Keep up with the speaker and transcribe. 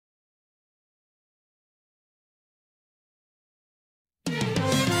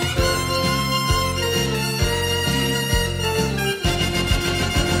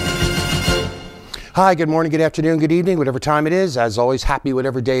Hi, good morning, good afternoon, good evening, whatever time it is. As always, happy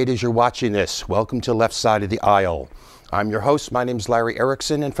whatever day it is you're watching this. Welcome to Left Side of the Aisle. I'm your host. My name is Larry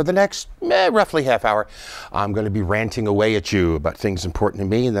Erickson, and for the next roughly half hour, I'm going to be ranting away at you about things important to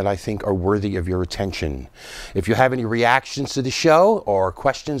me and that I think are worthy of your attention. If you have any reactions to the show or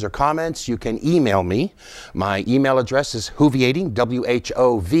questions or comments, you can email me. My email address is whoviating, WHOVIATING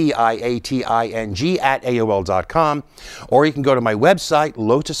 @AOL.com, or you can go to my website,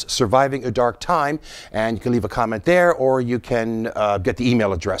 Lotus Surviving a Dark Time, and you can leave a comment there, or you can get the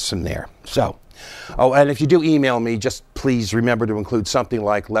email address from there. Oh, and if you do email me, just please remember to include something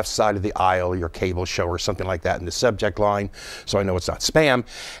like Left Side of the Aisle or your cable show or something like that in the subject line so I know it's not spam.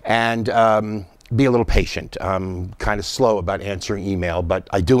 And be a little patient. I'm kind of slow about answering email, but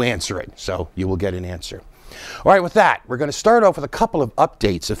I do answer it, so you will get an answer. All right, with that, we're going to start off with a couple of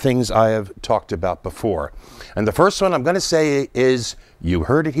updates of things I have talked about before. And the first one I'm going to say is, you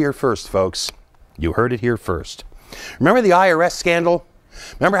heard it here first, folks. You heard it here first. Remember the IRS scandal?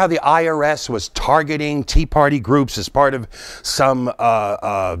 Remember how the IRS was targeting Tea Party groups as part of some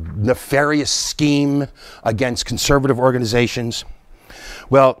nefarious scheme against conservative organizations?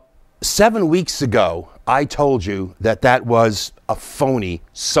 Well, 7 weeks ago, I told you that that was a phony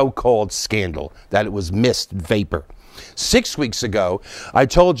so-called scandal, that it was mist vapor. 6 weeks ago, I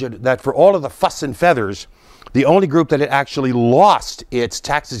told you that for all of the fuss and feathers, the only group that had actually lost its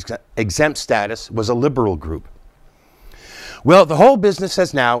tax-exempt status was a liberal group. Well, the whole business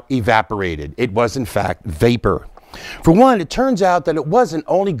has now evaporated. It was, in fact, vapor. For one, it turns out that it wasn't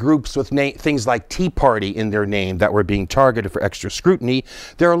only groups with things like Tea Party in their name that were being targeted for extra scrutiny.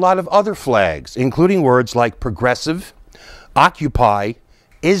 There are a lot of other flags, including words like progressive, Occupy,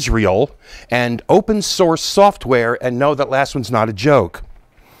 Israel, and open source software, and no, that last one's not a joke.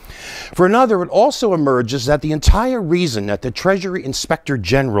 For another, it also emerges that the entire reason that the Treasury Inspector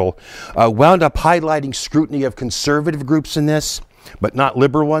General wound up highlighting scrutiny of conservative groups in this, but not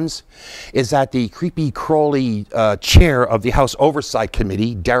liberal ones, is that the creepy-crawly chair of the House Oversight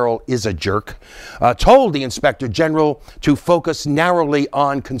Committee, Daryl is a jerk, told the Inspector General to focus narrowly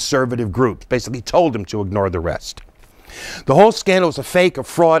on conservative groups, basically told him to ignore the rest. The whole scandal is a fake, a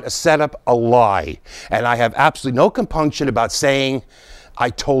fraud, a setup, a lie, and I have absolutely no compunction about saying, I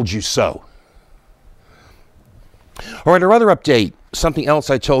told you so. All right, our other update, something else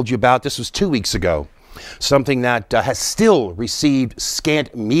I told you about, this was 2 weeks ago. Something that has still received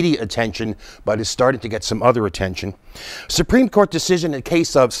scant media attention, but is starting to get some other attention. Supreme Court decision in the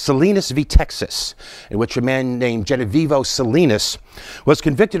case of Salinas v. Texas, in which a man named Genevieve Salinas was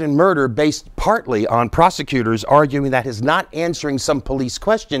convicted in murder based partly on prosecutors arguing that his not answering some police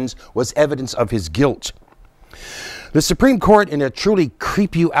questions was evidence of his guilt. The Supreme Court, in a truly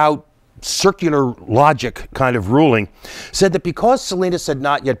creep you out, circular logic kind of ruling, said that because Salinas had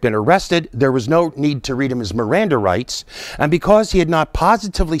not yet been arrested, there was no need to read him his Miranda rights, and because he had not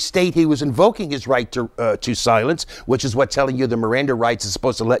positively stated he was invoking his right to silence, which is what telling you the Miranda rights is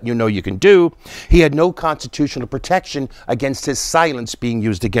supposed to let you know you can do, he had no constitutional protection against his silence being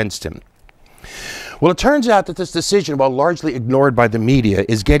used against him. Well, it turns out that this decision, while largely ignored by the media,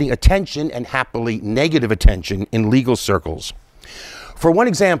 is getting attention, and happily negative attention, in legal circles. For one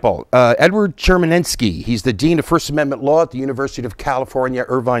example, Edward Chermanensky, he's the Dean of First Amendment Law at the University of California,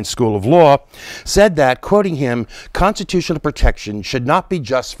 Irvine School of Law, said that, quoting him, constitutional protection should not be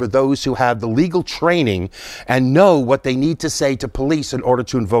just for those who have the legal training and know what they need to say to police in order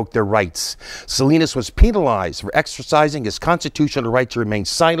to invoke their rights. Salinas was penalized for exercising his constitutional right to remain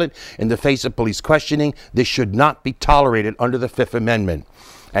silent in the face of police questioning. This should not be tolerated under the Fifth Amendment.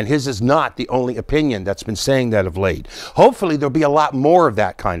 And his is not the only opinion that's been saying that of late. Hopefully there'll be a lot more of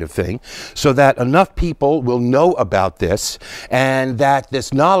that kind of thing so that enough people will know about this and that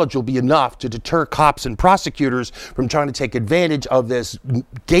this knowledge will be enough to deter cops and prosecutors from trying to take advantage of this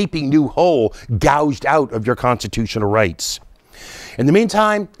gaping new hole gouged out of your constitutional rights. In the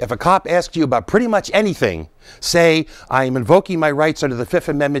meantime, if a cop asks you about pretty much anything, say, I am invoking my rights under the Fifth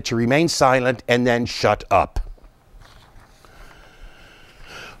Amendment to remain silent, and then shut up.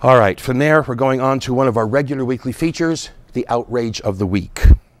 All right, from there, we're going on to one of our regular weekly features, the Outrage of the Week.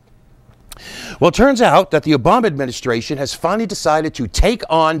 Well, it turns out that the Obama administration has finally decided to take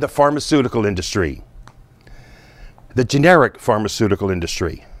on the pharmaceutical industry, the generic pharmaceutical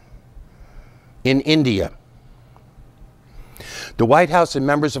industry, in India. The White House and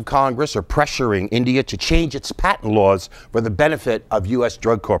members of Congress are pressuring India to change its patent laws for the benefit of U.S.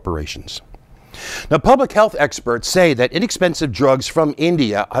 drug corporations. Now, public health experts say that inexpensive drugs from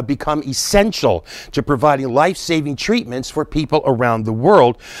India have become essential to providing life-saving treatments for people around the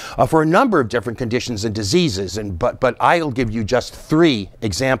world for a number of different conditions and diseases. But I'll give you just 3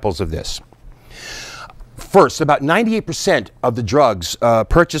 examples of this. First, about 98% of the drugs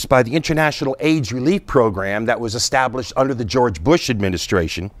purchased by the International AIDS Relief Program that was established under the George Bush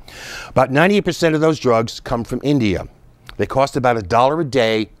administration, about 98% of those drugs come from India. They cost about $1 a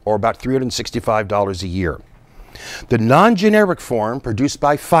day, or about $365 a year. The non-generic form produced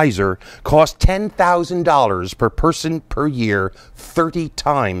by Pfizer costs $10,000 per person per year, 30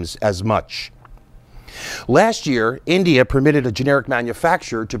 times as much. Last year, India permitted a generic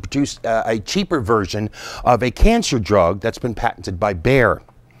manufacturer to produce a cheaper version of a cancer drug that's been patented by Bayer.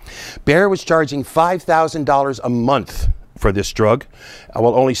 Bayer was charging $5,000 a month for this drug,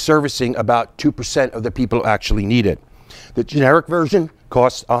 while only servicing about 2% of the people who actually need it. The generic version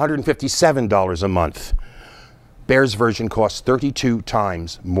costs $157 a month. Bayer's version costs 32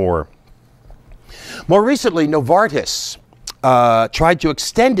 times more. More recently, Novartis tried to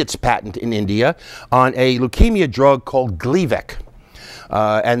extend its patent in India on a leukemia drug called Gleevec.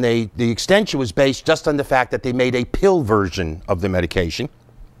 And the extension was based just on the fact that they made a pill version of the medication.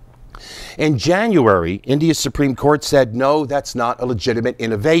 In January, India's Supreme Court said, no, that's not a legitimate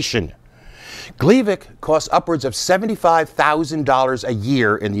innovation. Gleevec costs upwards of $75,000 a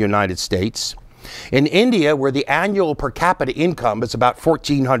year in the United States. In India, where the annual per capita income is about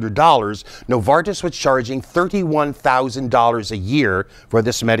 $1,400, Novartis was charging $31,000 a year for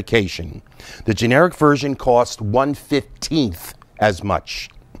this medication. The generic version cost 1/15 as much.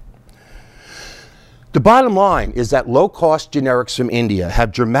 The bottom line is that low-cost generics from India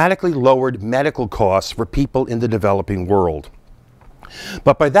have dramatically lowered medical costs for people in the developing world.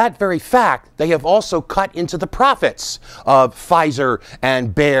 But by that very fact, they have also cut into the profits of Pfizer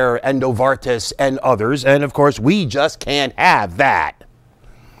and Bayer and Novartis and others, and of course, we just can't have that.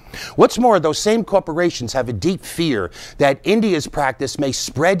 What's more, those same corporations have a deep fear that India's practice may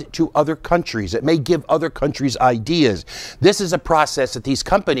spread to other countries. It may give other countries ideas. This is a process that these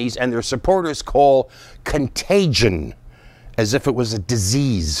companies and their supporters call contagion, as if it was a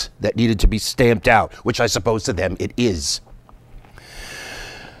disease that needed to be stamped out, which I suppose to them it is.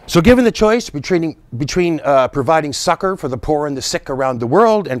 So given the choice between providing succor for the poor and the sick around the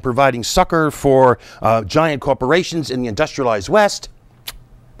world and providing succor for giant corporations in the industrialized West,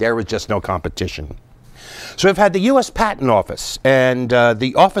 there was just no competition. So we've had the U.S. Patent Office and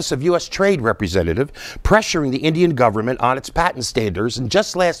the Office of U.S. Trade Representative pressuring the Indian government on its patent standards. And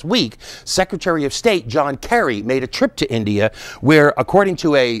just last week, Secretary of State John Kerry made a trip to India where, according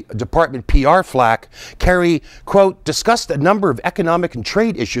to a department PR flack, Kerry, quote, discussed a number of economic and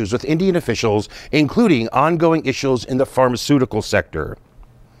trade issues with Indian officials, including ongoing issues in the pharmaceutical sector.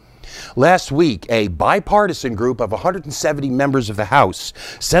 Last week, a bipartisan group of 170 members of the House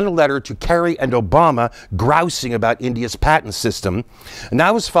sent a letter to Kerry and Obama grousing about India's patent system, and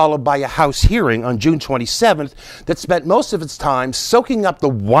that was followed by a House hearing on June 27th that spent most of its time soaking up the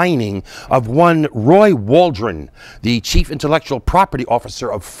whining of one Roy Waldron, the Chief Intellectual Property Officer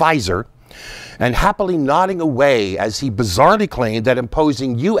of Pfizer, and happily nodding away as he bizarrely claimed that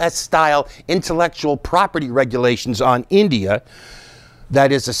imposing U.S.-style intellectual property regulations on India,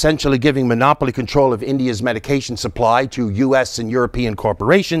 that is essentially giving monopoly control of India's medication supply to U.S. and European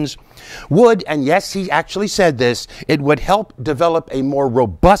corporations, would, and yes, he actually said this, it would help develop a more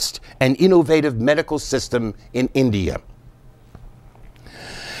robust and innovative medical system in India.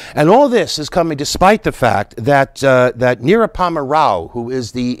 And all this is coming despite the fact that Nirupama Rao, who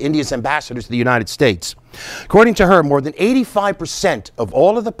is the India's ambassador to the United States, according to her, more than 85% of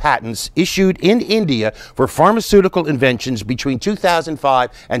all of the patents issued in India for pharmaceutical inventions between 2005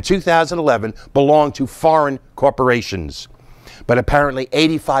 and 2011 belong to foreign corporations. But apparently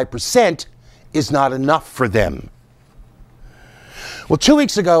 85% is not enough for them. Well, 2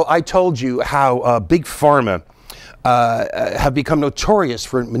 weeks ago, I told you how BigPharma have become notorious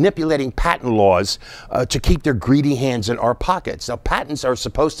for manipulating patent laws to keep their greedy hands in our pockets. Now, patents are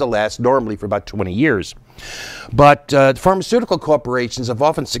supposed to last normally for about 20 years. But pharmaceutical corporations have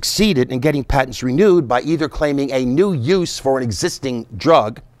often succeeded in getting patents renewed by either claiming a new use for an existing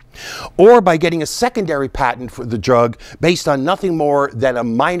drug or by getting a secondary patent for the drug based on nothing more than a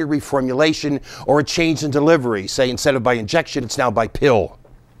minor reformulation or a change in delivery. Say, instead of by injection, it's now by pill.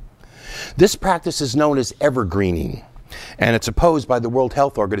 This practice is known as evergreening, and it's opposed by the World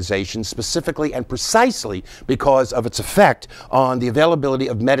Health Organization specifically and precisely because of its effect on the availability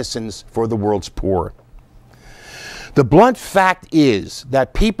of medicines for the world's poor. The blunt fact is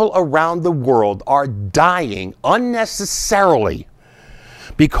that people around the world are dying unnecessarily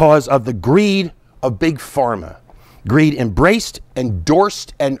because of the greed of Big Pharma. Greed embraced,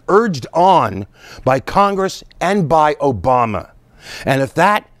 endorsed, and urged on by Congress and by Obama. And if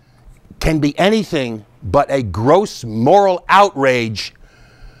that can be anything but a gross moral outrage,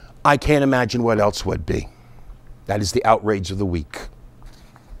 I can't imagine what else would be. That is the outrage of the week.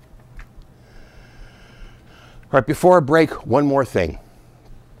 All right, before a break, one more thing.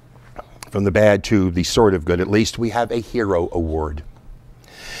 From the bad to the sort of good, at least, we have a Hero Award.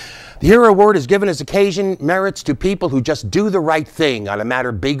 The Hero Award is given as occasion merits to people who just do the right thing on a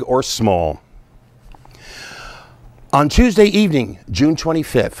matter big or small. On Tuesday evening, June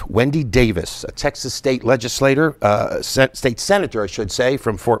 25th, Wendy Davis, a Texas state legislator, state senator, I should say,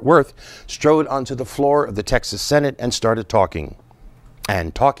 from Fort Worth, strode onto the floor of the Texas Senate and started talking.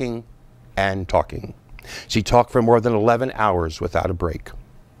 And talking and talking. She talked for more than 11 hours without a break.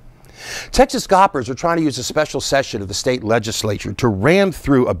 Texas goppers are trying to use a special session of the state legislature to ram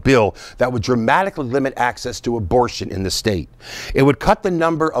through a bill that would dramatically limit access to abortion in the state. It would cut the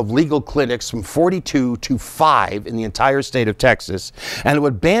number of legal clinics from 42 to 5 in the entire state of Texas, and it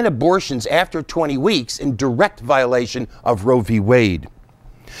would ban abortions after 20 weeks in direct violation of Roe v. Wade.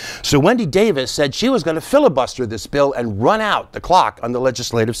 So Wendy Davis said she was going to filibuster this bill and run out the clock on the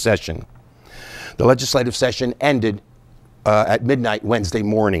legislative session. The legislative session ended at midnight Wednesday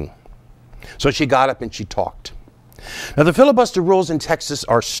morning. So she got up and she talked. Now, the filibuster rules in Texas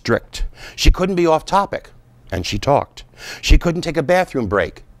are strict. She couldn't be off topic, and she talked. She couldn't take a bathroom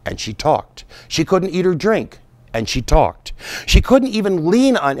break, and she talked. She couldn't eat or drink, and she talked. She couldn't even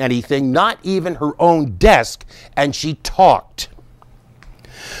lean on anything, not even her own desk, and she talked.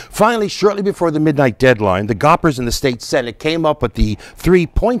 Finally, shortly before the midnight deadline, the goppers in the state Senate came up with the 3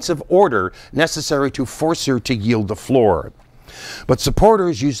 points of order necessary to force her to yield the floor. But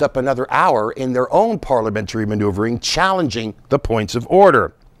supporters used up another hour in their own parliamentary maneuvering, challenging the points of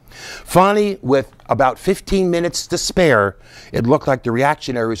order. Finally, with about 15 minutes to spare, it looked like the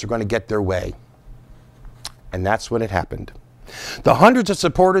reactionaries were going to get their way. And that's when it happened. The hundreds of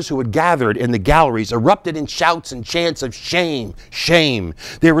supporters who had gathered in the galleries erupted in shouts and chants of shame, shame.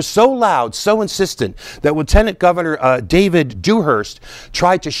 They were so loud, so insistent, that Lieutenant Governor David Dewhurst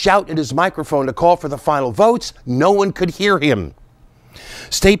tried to shout at his microphone to call for the final votes. No one could hear him.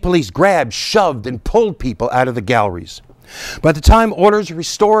 State police grabbed, shoved, and pulled people out of the galleries. By the time orders were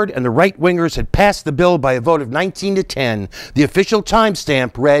restored and the right-wingers had passed the bill by a vote of 19 to 10, the official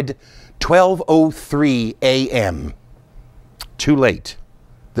timestamp read 12:03 a.m. Too late.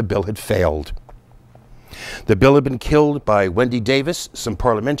 The bill had failed. The bill had been killed by Wendy Davis, some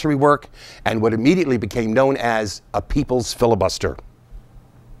parliamentary work, and what immediately became known as a people's filibuster.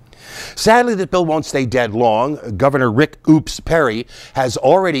 Sadly, the bill won't stay dead long. Governor Rick Oops Perry has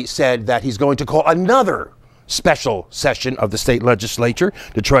already said that he's going to call another special session of the state legislature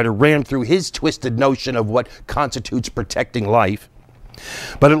to try to ram through his twisted notion of what constitutes protecting life.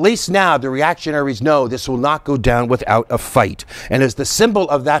 But at least now the reactionaries know this will not go down without a fight. And as the symbol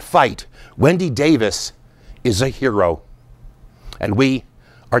of that fight, Wendy Davis is a hero. And we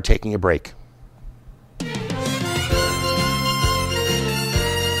are taking a break.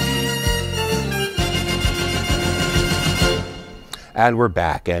 And we're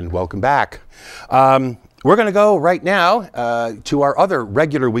back, and welcome back. We're going to go right now to our other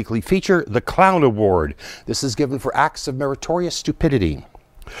regular weekly feature, the Clown Award. This is given for acts of meritorious stupidity.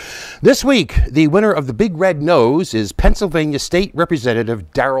 This week, the winner of the Big Red Nose is Pennsylvania State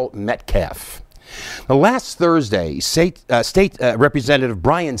Representative Daryl Metcalfe. Now, last Thursday, State Representative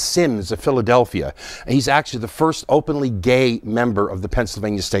Brian Sims of Philadelphia, he's actually the first openly gay member of the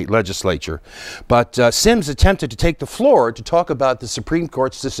Pennsylvania State Legislature, but Sims attempted to take the floor to talk about the Supreme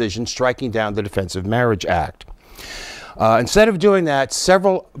Court's decision striking down the Defense of Marriage Act. Instead of doing that,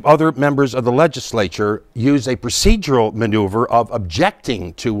 several other members of the legislature used a procedural maneuver of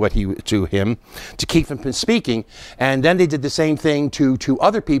objecting to him to keep him from speaking, and then they did the same thing to two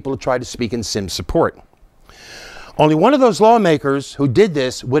other people who tried to speak in Sims' support. Only one of those lawmakers who did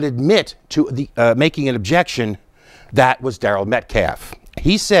this would admit to making an objection. That was Daryl Metcalfe.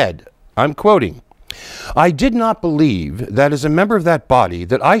 He said, I'm quoting, "I did not believe that as a member of that body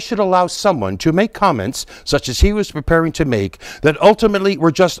that I should allow someone to make comments such as he was preparing to make that ultimately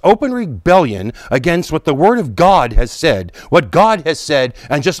were just open rebellion against what the Word of God has said, what God has said,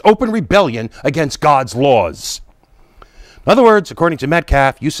 and just open rebellion against God's laws." In other words, according to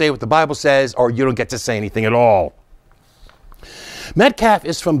Metcalfe, you say what the Bible says or you don't get to say anything at all. Metcalfe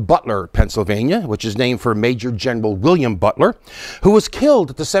is from Butler, Pennsylvania, which is named for Major General William Butler, who was killed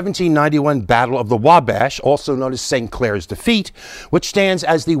at the 1791 Battle of the Wabash, also known as St. Clair's Defeat, which stands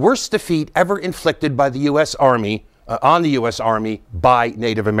as the worst defeat ever inflicted by the U.S. Army, on the U.S. Army by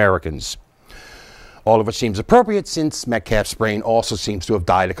Native Americans. All of which seems appropriate since Metcalfe's brain also seems to have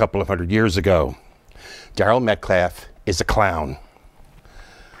died a couple of hundred years ago. Daryl Metcalfe is a clown.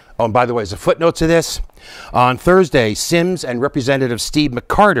 Oh, and by the way, as a footnote to this, on Thursday, Sims and Representative Steve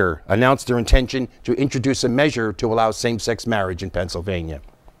McCarter announced their intention to introduce a measure to allow same-sex marriage in Pennsylvania.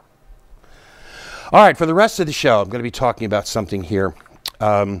 All right, for the rest of the show, I'm going to be talking about something here.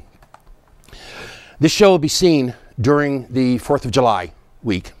 This show will be seen during the 4th of July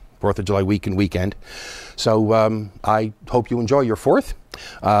week, 4th of July week and weekend. So I hope you enjoy your 4th.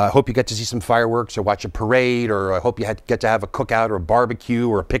 I hope you get to see some fireworks or watch a parade, or I hope you get to have a cookout or a barbecue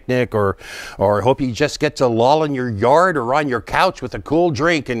or a picnic, or I hope you just get to loll in your yard or on your couch with a cool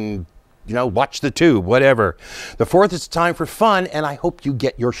drink and, you know, watch the tube, whatever. The 4th is time for fun, and I hope you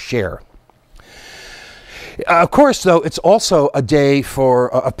get your share. Of course, though, it's also a day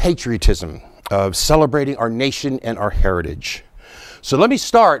of patriotism, of celebrating our nation and our heritage. So let me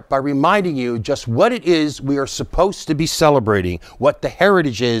start by reminding you just what it is we are supposed to be celebrating, what the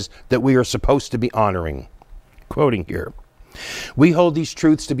heritage is that we are supposed to be honoring. Quoting here. We hold these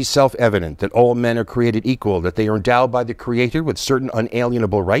truths to be self-evident, that all men are created equal, that they are endowed by the Creator with certain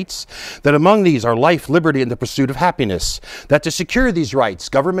unalienable rights, that among these are life, liberty, and the pursuit of happiness, that to secure these rights,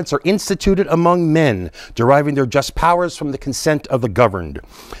 governments are instituted among men, deriving their just powers from the consent of the governed,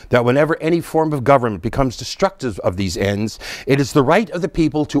 that whenever any form of government becomes destructive of these ends, it is the right of the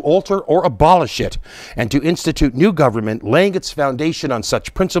people to alter or abolish it, and to institute new government, laying its foundation on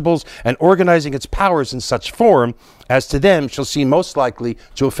such principles and organizing its powers in such form as to them shall seem most likely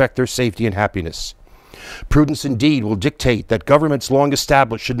to affect their safety and happiness. Prudence indeed will dictate that governments long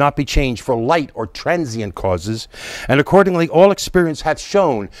established should not be changed for light or transient causes, and accordingly all experience hath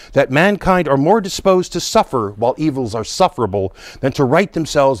shown that mankind are more disposed to suffer while evils are sufferable than to right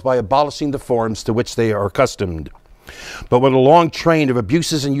themselves by abolishing the forms to which they are accustomed. But when a long train of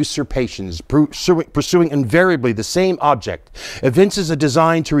abuses and usurpations, pursuing invariably the same object, evinces a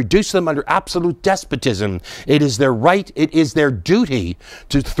design to reduce them under absolute despotism, it is their right, it is their duty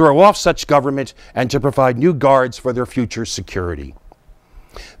to throw off such government and to provide new guards for their future security.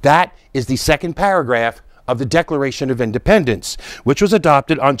 That is the second paragraph of the Declaration of Independence, which was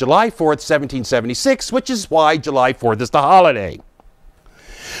adopted on July 4th, 1776, which is why July 4th is the holiday.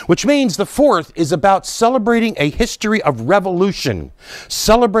 Which means the 4th is about celebrating a history of revolution,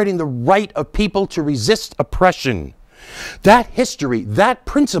 celebrating the right of people to resist oppression. That history, that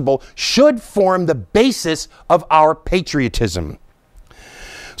principle should form the basis of our patriotism.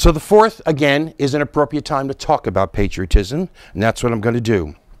 So the 4th, again, is an appropriate time to talk about patriotism, and that's what I'm going to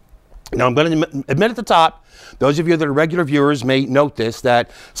do. Now, I'm going to admit at the top, those of you that are regular viewers may note this,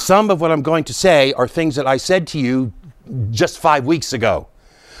 that some of what I'm going to say are things that I said to you just 5 weeks ago.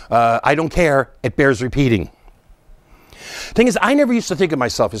 I don't care, it bears repeating. Thing is, I never used to think of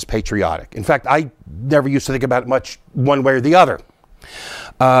myself as patriotic. In fact, I never used to think about it much one way or the other.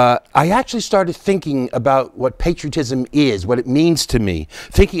 I actually started thinking about what patriotism is, what it means to me,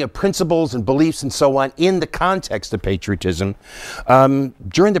 thinking of principles and beliefs and so on in the context of patriotism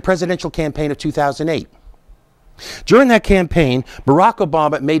during the presidential campaign of 2008. During that campaign, Barack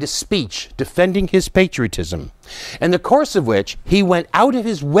Obama made a speech defending his patriotism, in the course of which he went out of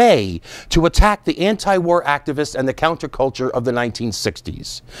his way to attack the anti-war activists and the counterculture of the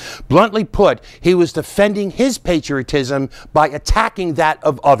 1960s. Bluntly put, he was defending his patriotism by attacking that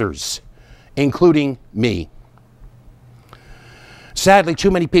of others, including me. Sadly, too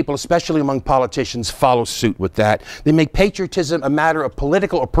many people, especially among politicians, follow suit with that. They make patriotism a matter of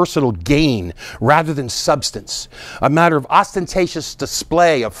political or personal gain rather than substance, a matter of ostentatious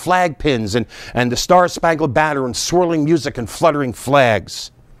display of flag pins and the Star-Spangled Banner and swirling music and fluttering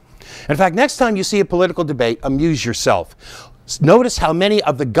flags. In fact, next time you see a political debate, amuse yourself. Notice how many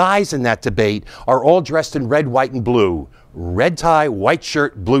of the guys in that debate are all dressed in red, white, and blue. Red tie, white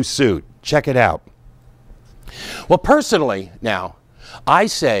shirt, blue suit. Check it out. Well, personally, now, I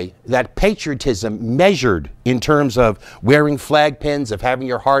say that patriotism measured in terms of wearing flag pins, of having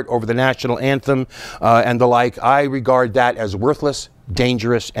your heart over the national anthem, and the like, I regard that as worthless,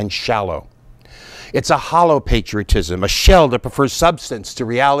 dangerous, and shallow. It's a hollow patriotism, a shell that prefers substance to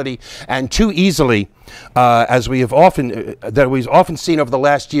reality, and too easily, as we've often seen over the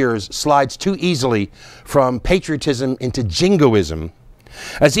last years, slides too easily from patriotism into jingoism.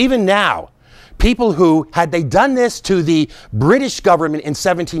 As even now, people who, had they done this to the British government in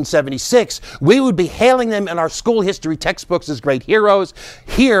 1776, we would be hailing them in our school history textbooks as great heroes,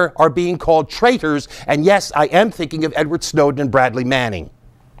 here are being called traitors, and yes, I am thinking of Edward Snowden and Bradley Manning.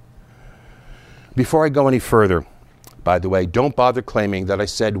 Before I go any further, by the way, don't bother claiming that I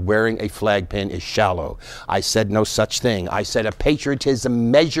said wearing a flag pin is shallow. I said no such thing. I said a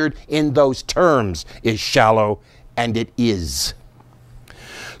patriotism measured in those terms is shallow, and it is.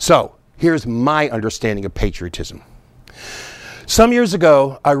 So, here's my understanding of patriotism. Some years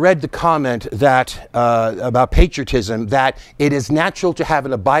ago, I read the comment that about patriotism, that it is natural to have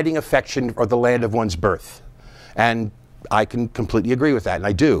an abiding affection for the land of one's birth. And I can completely agree with that, and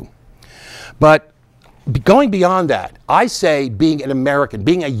I do. But going beyond that, I say being an American,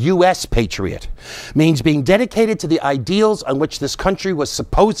 being a U.S. patriot, means being dedicated to the ideals on which this country was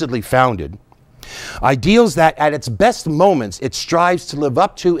supposedly founded. Ideals that, at its best moments, it strives to live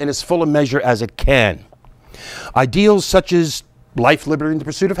up to in as full a measure as it can. Ideals such as life, liberty, and the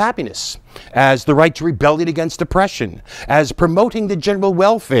pursuit of happiness, as the right to rebellion against oppression, as promoting the general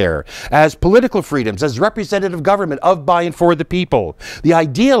welfare, as political freedoms, as representative government of, by, and for the people. The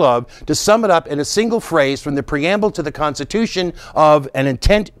ideal of, to sum it up in a single phrase from the preamble to the Constitution, of an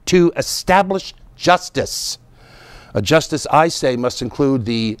intent to establish justice. A justice, I say, must include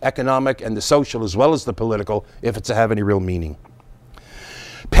the economic and the social as well as the political, if it's to have any real meaning.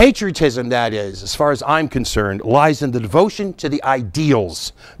 Patriotism, that is, as far as I'm concerned, lies in the devotion to the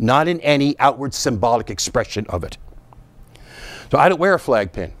ideals, not in any outward symbolic expression of it. So I don't wear a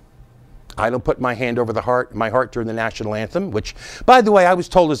flag pin. I don't put my hand over my heart during the national anthem, which, by the way, I was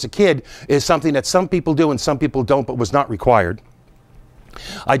told as a kid is something that some people do and some people don't, but was not required.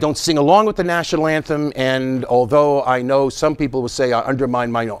 I don't sing along with the national anthem, and although I know some people will say I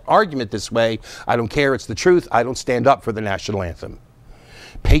undermine my own argument this way, I don't care, it's the truth. I don't stand up for the national anthem.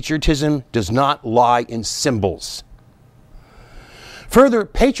 Patriotism does not lie in symbols. Further,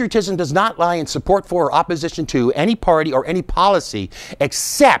 patriotism does not lie in support for or opposition to any party or any policy,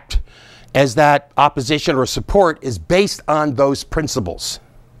 except as that opposition or support is based on those principles.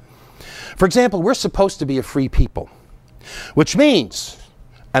 For example, we're supposed to be a free people, which means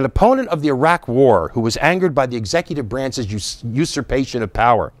an opponent of the Iraq War who was angered by the executive branch's usurpation of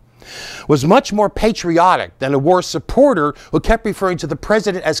power was much more patriotic than a war supporter who kept referring to the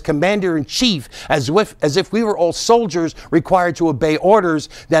president as commander-in-chief as if we were all soldiers required to obey orders,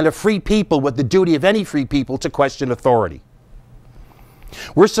 than a free people with the duty of any free people to question authority.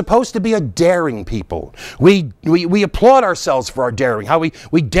 We're supposed to be a daring people. We applaud ourselves for our daring, how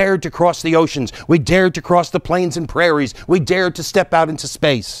we dared to cross the oceans, we dared to cross the plains and prairies, we dared to step out into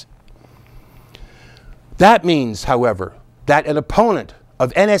space. That means, however, that an opponent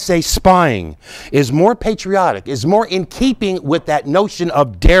of NSA spying is more patriotic, is more in keeping with that notion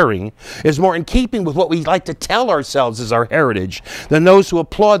of daring, is more in keeping with what we like to tell ourselves is our heritage, than those who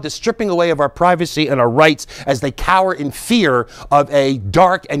applaud the stripping away of our privacy and our rights as they cower in fear of a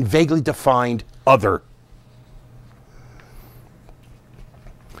dark and vaguely defined other.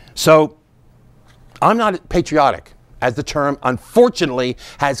 So, I'm not patriotic, as the term, unfortunately,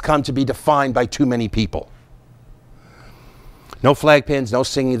 has come to be defined by too many people. No flag pins, no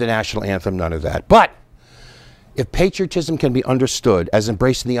singing the national anthem, none of that. But if patriotism can be understood as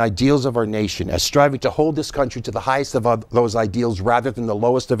embracing the ideals of our nation, as striving to hold this country to the highest of those ideals rather than the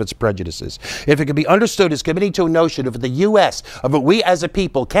lowest of its prejudices, if it can be understood as committing to a notion of the U.S., of what we as a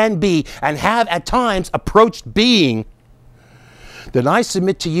people can be and have at times approached being, then I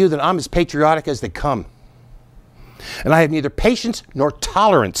submit to you that I'm as patriotic as they come. And I have neither patience nor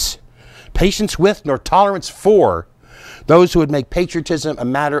tolerance, patience with nor tolerance for those who would make patriotism a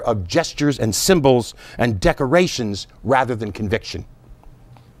matter of gestures and symbols and decorations rather than conviction.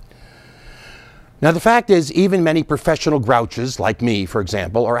 Now, the fact is, even many professional grouches, like me, for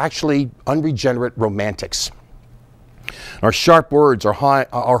example, are actually unregenerate romantics. Our sharp words are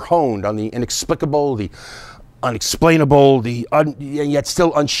honed on the inexplicable, the unexplainable, yet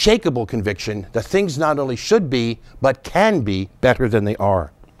still unshakable conviction that things not only should be, but can be better than they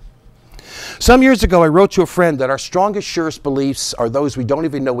are. Some years ago, I wrote to a friend that our strongest, surest beliefs are those we don't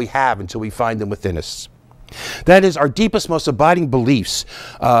even know we have until we find them within us. That is, our deepest, most abiding beliefs.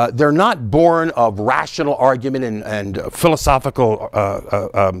 They're not born of rational argument and philosophical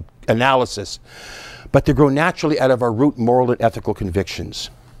analysis, but they grow naturally out of our root moral and ethical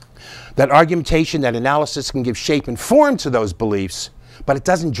convictions. That argumentation, that analysis can give shape and form to those beliefs, but it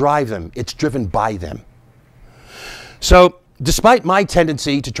doesn't drive them. It's driven by them. So, despite my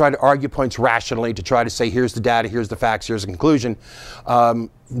tendency to try to argue points rationally, to try to say, here's the data, here's the facts, here's the conclusion, from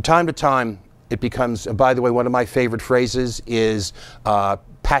time to time, it becomes, and by the way, one of my favorite phrases is,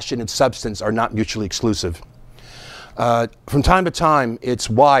 passion and substance are not mutually exclusive. From time to time, it's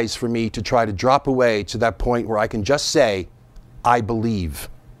wise for me to try to drop away to that point where I can just say, I believe.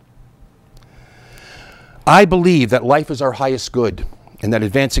 I believe that life is our highest good, and that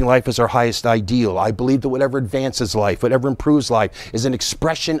advancing life is our highest ideal. I believe that whatever advances life, whatever improves life, is an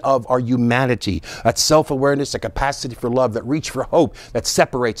expression of our humanity, that self-awareness, a capacity for love, that reach for hope that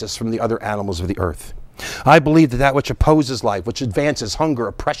separates us from the other animals of the earth. I believe that that which opposes life, which advances hunger,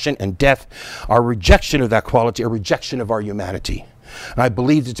 oppression, and death, are rejection of that quality, a rejection of our humanity. And I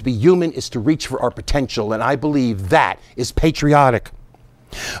believe that to be human is to reach for our potential, and I believe that is patriotic.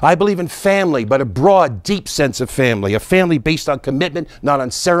 I believe in family, but a broad, deep sense of family, a family based on commitment, not on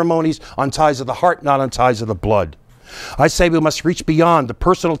ceremonies, on ties of the heart, not on ties of the blood. I say we must reach beyond the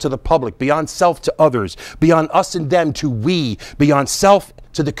personal to the public, beyond self to others, beyond us and them to we, beyond self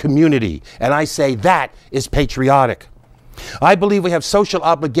to the community. And I say that is patriotic. I believe we have social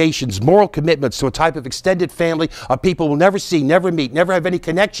obligations, moral commitments to a type of extended family of people we'll never see, never meet, never have any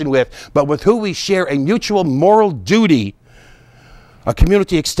connection with, but with who we share a mutual moral duty, a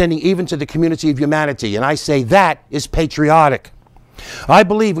community extending even to the community of humanity. And I say that is patriotic. I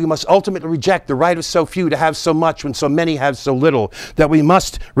believe we must ultimately reject the right of so few to have so much when so many have so little, that we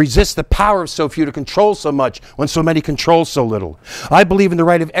must resist the power of so few to control so much when so many control so little. I believe in the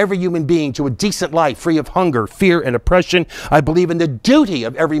right of every human being to a decent life free of hunger, fear, and oppression. I believe in the duty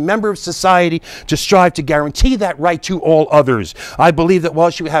of every member of society to strive to guarantee that right to all others. I believe that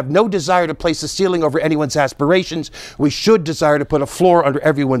whilst you have no desire to place a ceiling over anyone's aspirations, we should desire to put a floor under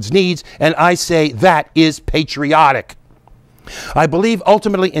everyone's needs, and I say that is patriotic. I believe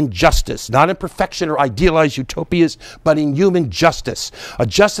ultimately in justice, not in perfection or idealized utopias, but in human justice. A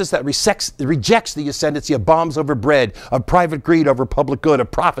justice that rejects the ascendancy of bombs over bread, of private greed over public good,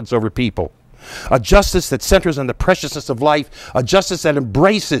 of profits over people. A justice that centers on the preciousness of life, a justice that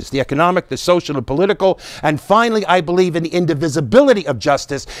embraces the economic, the social, and political. And finally, I believe in the indivisibility of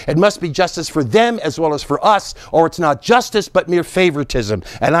justice. It must be justice for them as well as for us, or it's not justice but mere favoritism.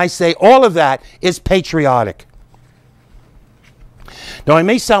 And I say all of that is patriotic. Now, I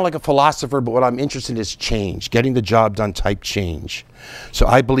may sound like a philosopher, but what I'm interested in is change, getting the job done type change. So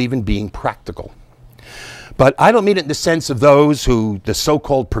I believe in being practical. But I don't mean it in the sense of those who, the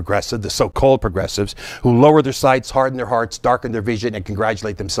so-called progressives, who lower their sights, harden their hearts, darken their vision, and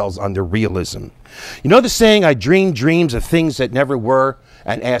congratulate themselves on their realism. You know the saying, I dream dreams of things that never were,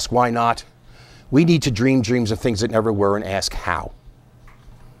 and ask why not? We need to dream dreams of things that never were and ask how.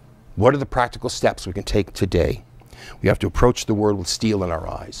 What are the practical steps we can take today? We have to approach the world with steel in our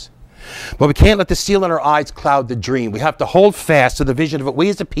eyes. But we can't let the steel in our eyes cloud the dream. We have to hold fast to the vision of what we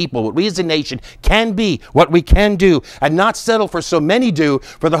as a people, what we as a nation can be, what we can do, and not settle for so many do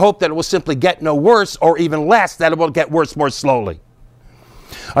for the hope that it will simply get no worse, or even less, that it will get worse more slowly.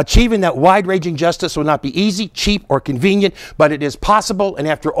 Achieving that wide-ranging justice will not be easy, cheap, or convenient, but it is possible, and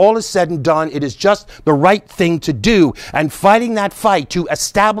after all is said and done, it is just the right thing to do. And fighting that fight to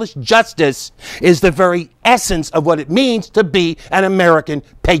establish justice is the very essence of what it means to be an American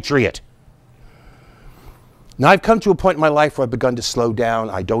patriot. Now, I've come to a point in my life where I've begun to slow down.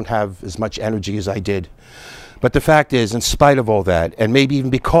 I don't have as much energy as I did. But the fact is, in spite of all that, and maybe even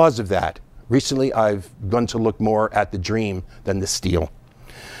because of that, recently I've begun to look more at the dream than the steel.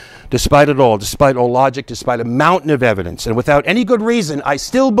 Despite it all, despite all logic, despite a mountain of evidence, and without any good reason, I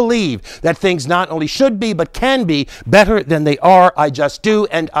still believe that things not only should be, but can be better than they are. I just do,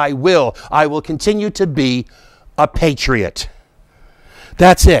 and I will. I will continue to be a patriot.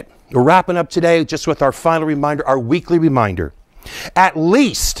 That's it. We're wrapping up today just with our final reminder, our weekly reminder. At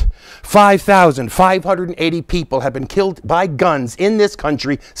least 5,580 people have been killed by guns in this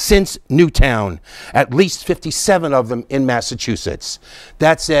country since Newtown. At least 57 of them in Massachusetts.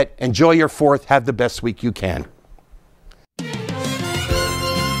 That's it. Enjoy your 4th. Have the best week you can.